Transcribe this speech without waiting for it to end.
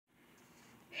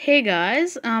Hey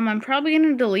guys, I'm probably going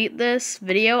to delete this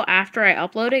video after I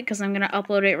upload it because I'm going to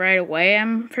upload it right away,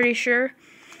 I'm pretty sure.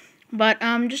 But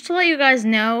just to let you guys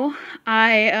know,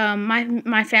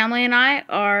 my family and I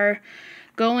are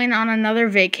going on another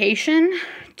vacation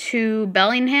to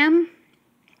Bellingham,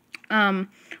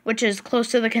 which is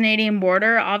close to the Canadian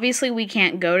border. Obviously, we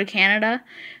can't go to Canada,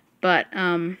 but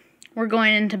we're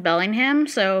going into Bellingham,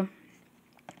 so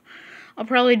I'll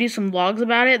probably do some vlogs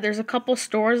about it. There's a couple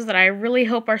stores that I really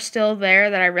hope are still there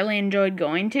that I really enjoyed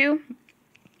going to.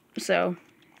 So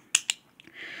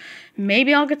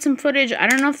maybe I'll get some footage. I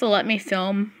don't know if they'll let me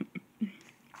film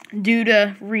due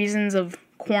to reasons of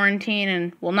quarantine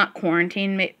and, well, not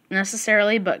quarantine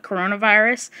necessarily, but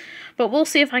coronavirus. But we'll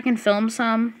see if I can film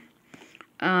some.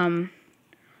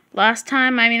 Last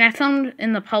time, I filmed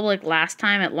in the public last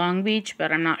time at Long Beach,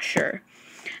 but I'm not sure.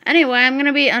 Anyway, I'm going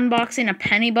to be unboxing a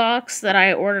penny box that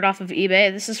I ordered off of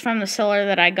eBay. This is from the seller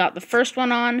that I got the first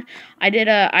one on. I did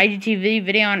a IGTV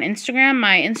video on Instagram.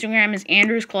 My Instagram is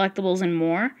Andrews Collectibles and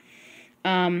More.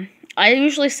 I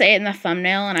usually say it in the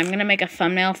thumbnail, and I'm going to make a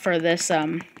thumbnail for this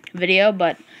video,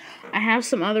 but I have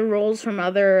some other rolls from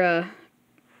other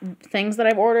things that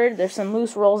I've ordered. There's some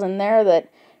loose rolls in there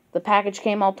that the package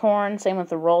came all torn, same with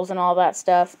the rolls and all that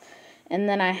stuff. And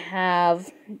then I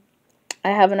have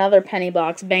another penny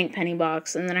box, bank penny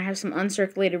box, and then I have some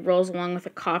uncirculated rolls along with a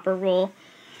copper roll.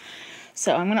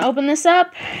 So I'm going to open this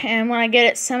up, and when I get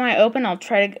it semi-open, I'll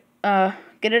try to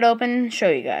get it open and show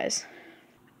you guys.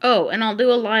 Oh, and I'll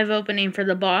do a live opening for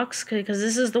the box, because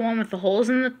this is the one with the holes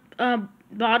in the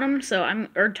bottom,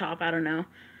 or top, I don't know.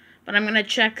 But I'm going to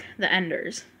check the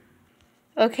enders.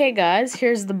 Okay, guys,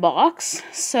 here's the box.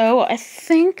 So I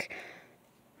think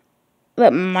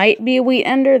that might be a wheat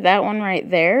ender, that one right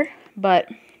there. But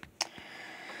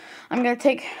I'm going to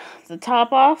take the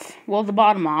top off, well, the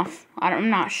bottom off. I'm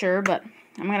not sure, but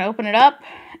I'm going to open it up,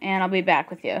 and I'll be back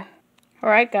with you.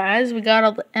 Alright, guys, we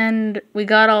got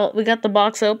the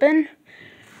box open.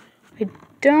 I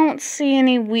don't see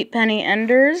any wheat penny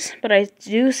enders, but I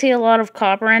do see a lot of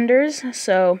copper enders,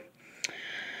 so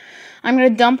I'm going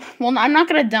to dump, well, I'm not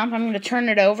going to dump, I'm going to turn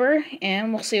it over,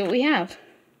 and we'll see what we have.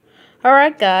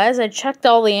 Alright guys, I checked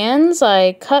all the ends.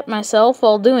 I cut myself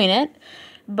while doing it,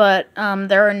 but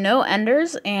there are no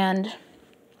enders, and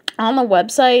on the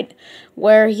website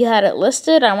where he had it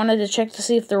listed, I wanted to check to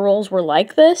see if the rolls were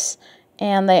like this,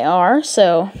 and they are.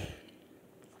 So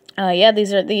yeah,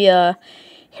 these are the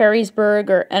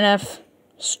Harrisburg or N.F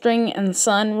String and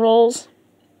Son rolls.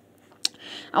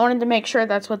 I wanted to make sure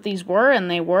that's what these were,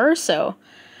 and they were. So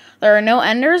there are no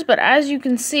enders, but as you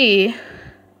can see,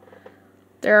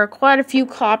 there are quite a few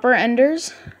copper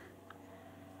enders,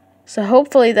 so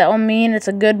hopefully that will mean it's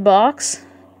a good box.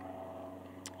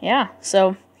 Yeah,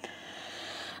 so,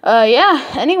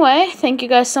 yeah, anyway, thank you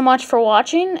guys so much for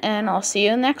watching, and I'll see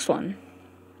you in the next one.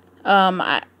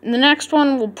 The next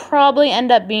one will probably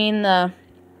end up being the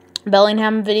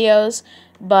Bellingham videos,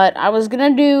 but I was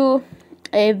going to do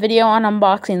a video on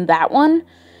unboxing that one,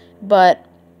 but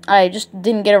I just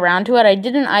didn't get around to it. I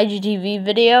did an IGTV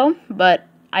video, but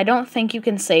I don't think you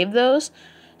can save those.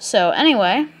 So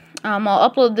anyway, I'll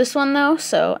upload this one though.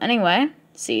 So anyway,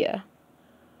 see ya.